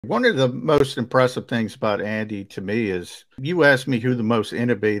One of the most impressive things about Andy to me is you ask me who the most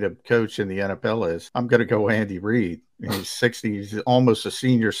innovative coach in the NFL is. I'm going to go Andy Reid. He's 60, he's almost a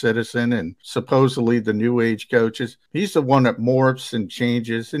senior citizen, and supposedly the new age coaches. He's the one that morphs and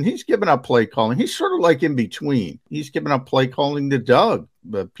changes, and he's given up play calling. He's sort of like in between. He's given up play calling to Doug,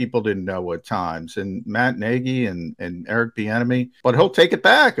 but people didn't know at times, and Matt Nagy and Eric Bieniemy, but he'll take it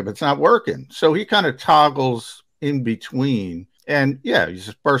back if it's not working. So he kind of toggles in between. And yeah, he's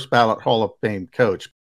a first ballot Hall of Fame coach.